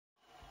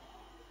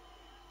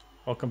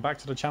Welcome back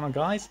to the channel,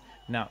 guys.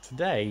 Now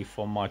today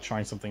for my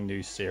Trying Something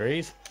New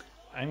series,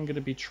 I'm going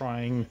to be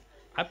trying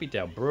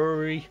Abbeydale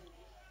Brewery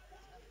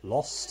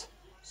Lost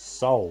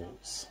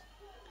Souls.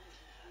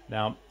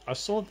 Now I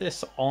saw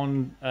this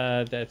on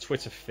their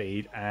Twitter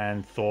feed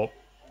and thought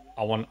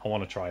I want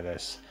to try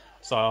this.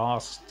 So I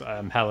asked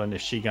Helen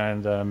if she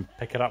going to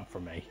pick it up for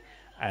me,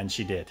 and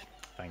she did,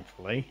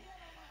 thankfully.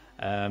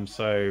 And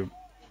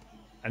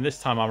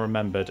this time I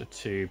remembered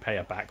to pay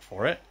her back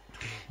for it.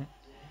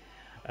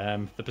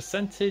 The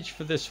percentage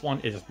for this one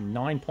is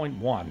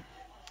 9.1.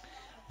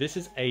 This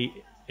is a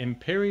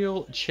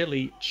Imperial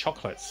Chili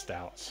Chocolate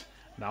Stout.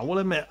 Now I will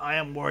admit I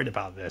am worried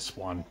about this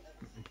one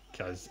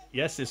because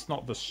yes, it's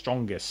not the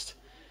strongest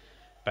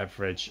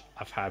beverage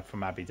I've had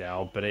from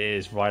Abbeydale, but it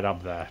is right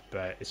up there.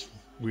 But it's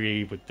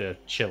really with the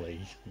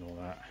chili and all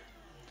that.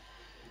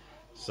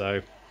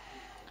 So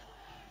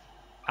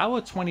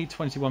our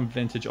 2021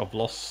 vintage of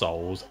Lost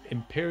Souls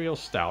Imperial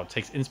Stout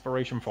takes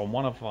inspiration from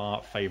one of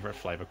our favourite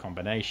flavour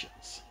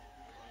combinations.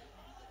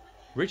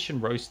 Rich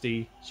and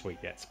roasty, sweet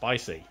yet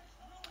spicy,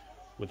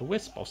 with a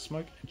wisp of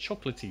smoke and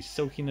chocolatey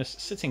silkiness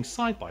sitting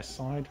side by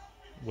side,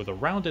 with a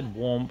rounded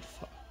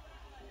warmth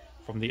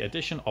from the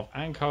addition of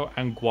Anco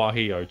and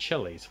Guajillo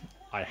chilies.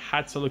 I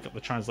had to look up the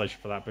translation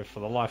for that, but for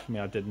the life of me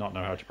I did not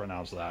know how to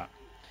pronounce that.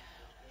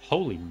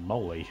 Holy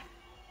moly.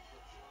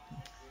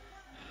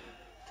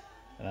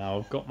 Now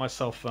I've got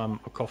myself a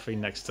coffee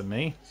next to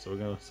me, so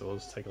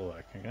let's take a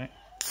look, okay?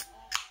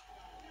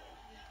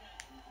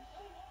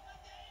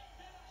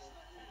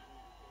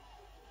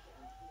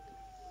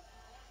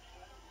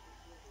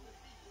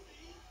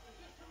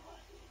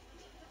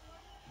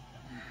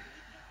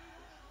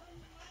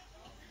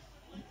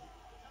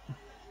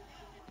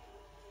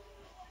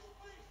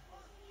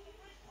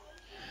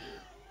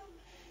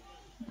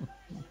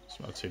 It's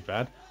not too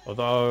bad.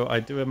 Although I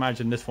do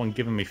imagine this one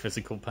giving me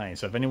physical pain.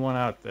 So if any one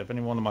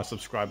of my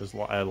subscribers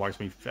likes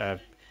me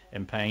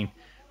in pain,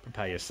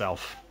 prepare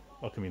yourself.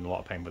 I can be in a lot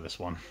of pain with this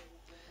one.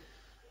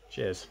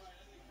 Cheers.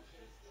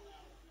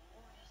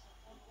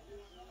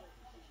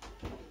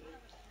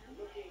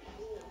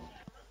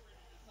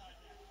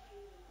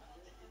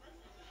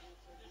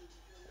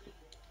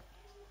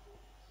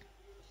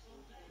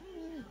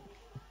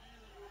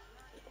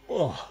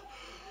 Oh,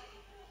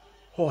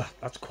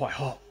 that's quite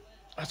hot.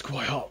 That's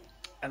quite hot.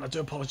 And I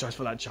do apologise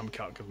for that jump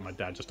cut because my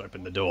dad just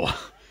opened the door.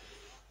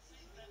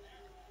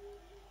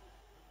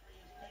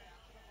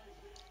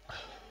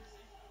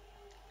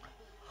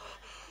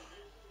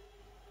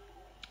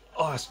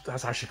 Oh,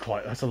 that's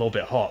actually that's a little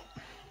bit hot.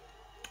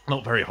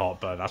 Not very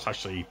hot, but that's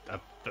actually,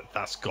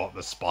 that's got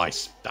the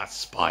spice. That's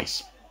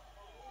spice.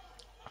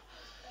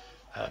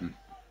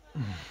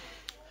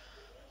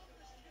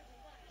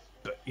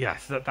 But yeah,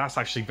 that's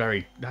actually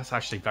very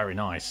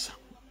nice.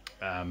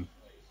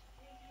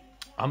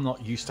 I'm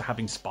not used to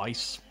having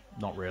spice,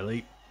 not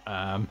really.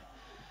 Oh,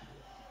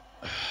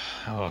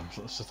 I'm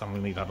gonna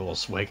need that a little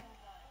swig.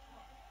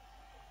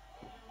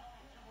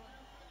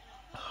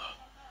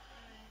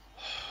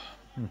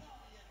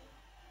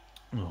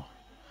 Oh.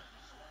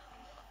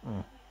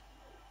 Oh.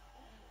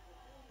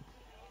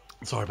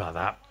 Sorry about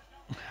that.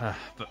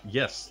 But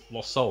yes,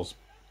 Lost Souls.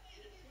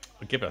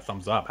 I'll give it a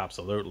thumbs up,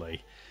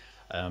 absolutely.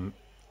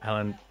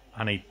 Helen,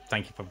 honey,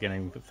 thank you for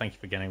getting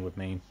with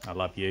me. I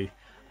love you.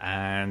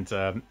 And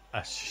a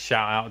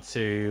shout out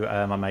to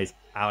my mates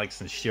Alex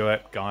and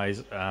Stuart,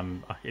 guys.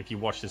 If you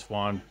watch this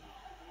one,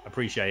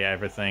 appreciate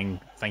everything.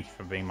 Thank you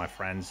for being my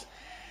friends.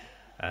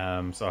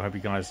 So I hope you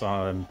guys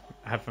have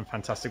a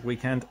fantastic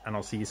weekend, and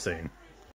I'll see you soon.